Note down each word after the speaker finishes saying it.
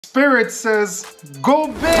Spirit says, go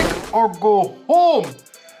big or go home.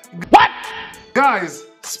 What? Guys,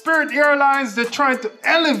 Spirit Airlines, they're trying to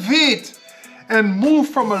elevate and move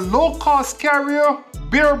from a low-cost carrier,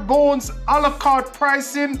 bare bones, a la carte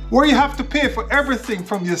pricing, where you have to pay for everything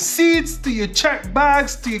from your seats to your check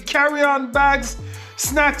bags to your carry-on bags,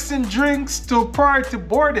 snacks and drinks to prior to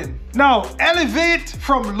boarding. Now, elevate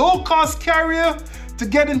from low-cost carrier to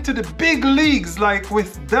get into the big leagues like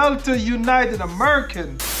with Delta, United,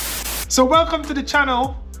 American. So welcome to the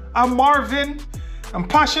channel. I'm Marvin. I'm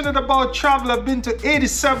passionate about travel. I've been to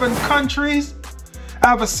 87 countries. I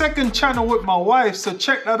have a second channel with my wife, so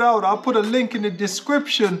check that out. I'll put a link in the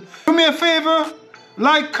description. Do me a favor,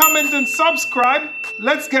 like, comment, and subscribe.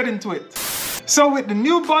 Let's get into it. So with the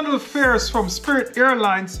new bundle fares from Spirit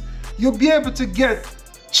Airlines, you'll be able to get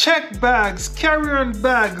check bags, carry-on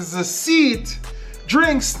bags, a seat,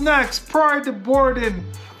 drinks, snacks, prior to boarding,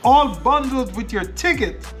 all bundled with your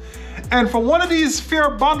ticket. And for one of these fare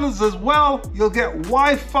bundles as well, you'll get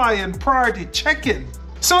Wi-Fi and priority check-in.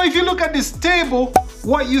 So if you look at this table,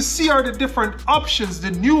 what you see are the different options,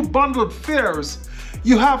 the new bundled fares.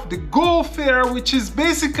 You have the Go fare, which is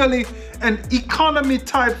basically an economy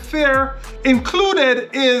type fare. Included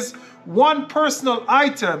is one personal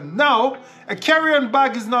item. Now, a carry-on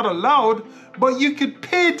bag is not allowed, but you could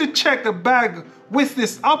pay to check a bag with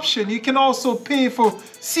this option. You can also pay for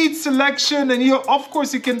seat selection, and of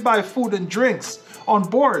course you can buy food and drinks on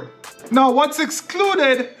board. Now, what's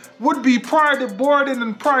excluded would be prior to boarding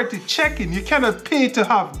and prior to check-in. You cannot pay to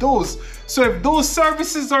have those. So if those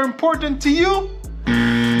services are important to you,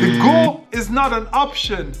 the Go is not an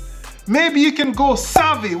option. Maybe you can go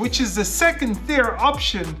Savvy, which is the second tier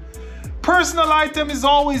option. Personal item is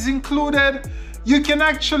always included. You can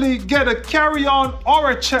actually get a carry-on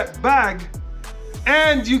or a check bag,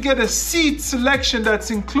 and you get a seat selection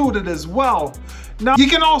that's included as well. Now, you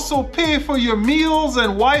can also pay for your meals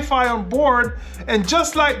and Wi-Fi on board, and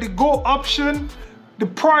just like the Go option, the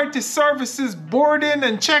priority services, boarding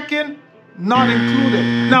and check-in, not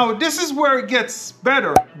included. Now, this is where it gets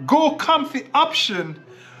better. Go Comfy option.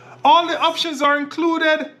 All the options are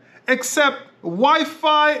included except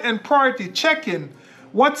Wi-Fi and priority check-in.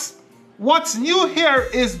 What's new here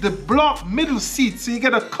is the block middle seat. So you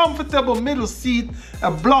get a comfortable middle seat,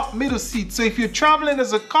 a block middle seat. So if you're traveling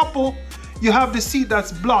as a couple, you have the seat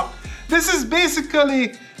that's blocked. This is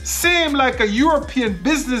basically same like a European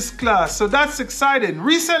business class. So that's exciting.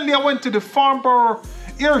 Recently, I went to the Farnborough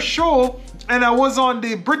Air Show and I was on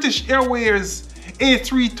the British Airways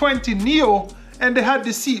A320neo, and they had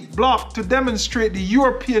the seat blocked to demonstrate the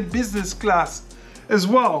European business class as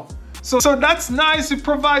well. So that's nice. It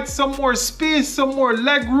provides some more space, some more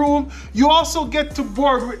leg room. You also get to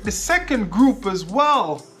board with the second group as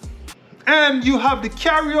well. And you have the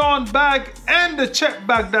carry-on bag and the check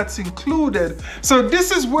bag that's included. So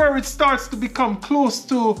this is where it starts to become close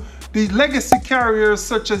to the legacy carriers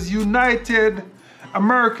such as United,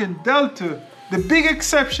 American, Delta. The big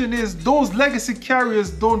exception is those legacy carriers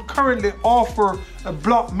don't currently offer a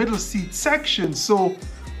block middle seat section. So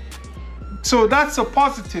that's a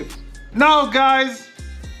positive. Now guys,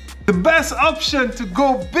 the best option to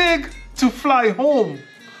go big to fly home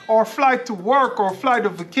or fly to work or fly to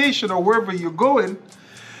vacation or wherever you're going.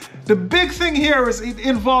 The big thing here is it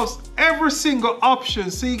involves every single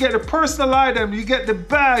option. So you get the personal item, you get the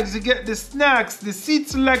bags, you get the snacks, the seat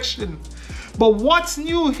selection. But what's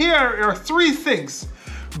new here are three things.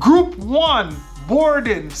 Group 1,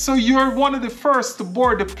 boarding. So you're one of the first to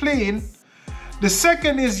board the plane. The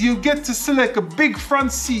second is you get to select a big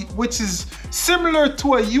front seat, which is similar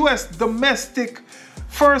to a US domestic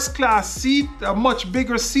first class seat, a much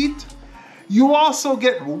bigger seat. You also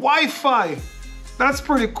get Wi-Fi. That's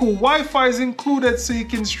pretty cool. Wi-Fi is included so you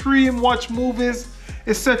can stream, watch movies,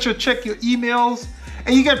 etc., check your emails,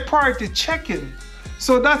 and you get priority check-in.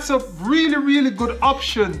 So that's a really, really good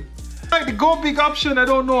option. Like the Go Big option, I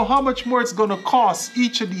don't know how much more it's gonna cost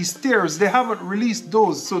each of these tiers. They haven't released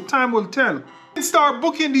those, so time will tell. You can start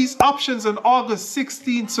booking these options on August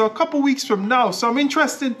 16th, so a couple weeks from now. So I'm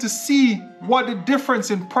interested to see what the difference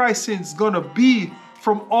in pricing is gonna be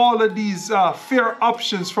from all of these fare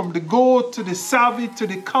options, from the Go to the Savvy to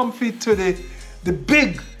the Comfy to the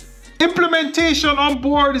Big. Implementation on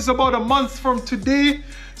board is about a month from today.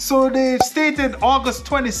 So they stated August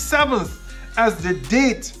 27th as the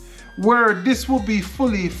date where this will be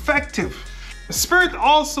fully effective. Spirit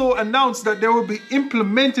also announced that they will be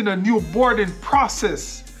implementing a new boarding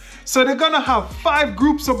process. So they're gonna have 5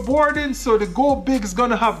 groups of boarding. So the Go Big is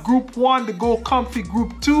gonna have group 1, the Go Comfy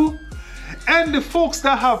group 2, and the folks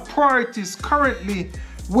that have priorities currently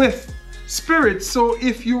with Spirit. So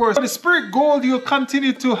if you are the Spirit Gold, you'll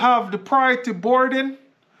continue to have the priority boarding.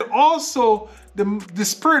 Also, the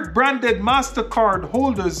Spirit branded MasterCard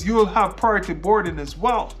holders, you'll have priority boarding as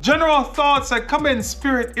well. General thoughts, I commend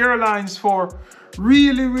Spirit Airlines for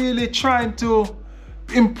really trying to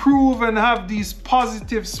improve and have these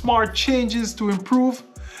positive, smart changes to improve.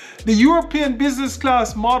 The European business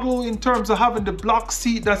class model in terms of having the block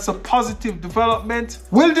seat, that's a positive development.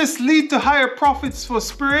 Will this lead to higher profits for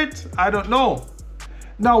Spirit? I don't know.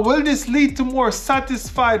 Now, will this lead to more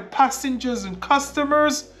satisfied passengers and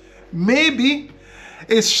customers? Maybe.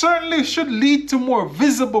 It certainly should lead to more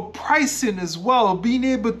visible pricing as well, being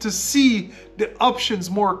able to see the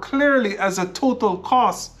options more clearly as a total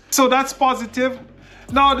cost. So that's positive.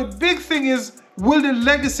 Now, the big thing is, will the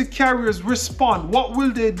legacy carriers respond? What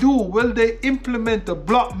will they do? Will they implement the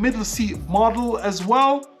block middle seat model as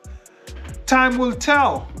well? Time will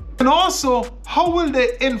tell. And also, how will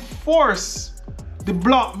they enforce the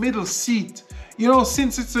block middle seat? You know,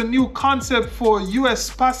 since it's a new concept for US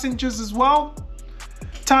passengers as well,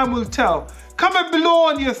 time will tell. Comment below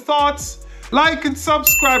on your thoughts. Like and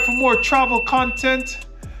subscribe for more travel content.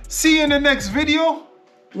 See you in the next video.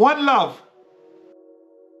 One love.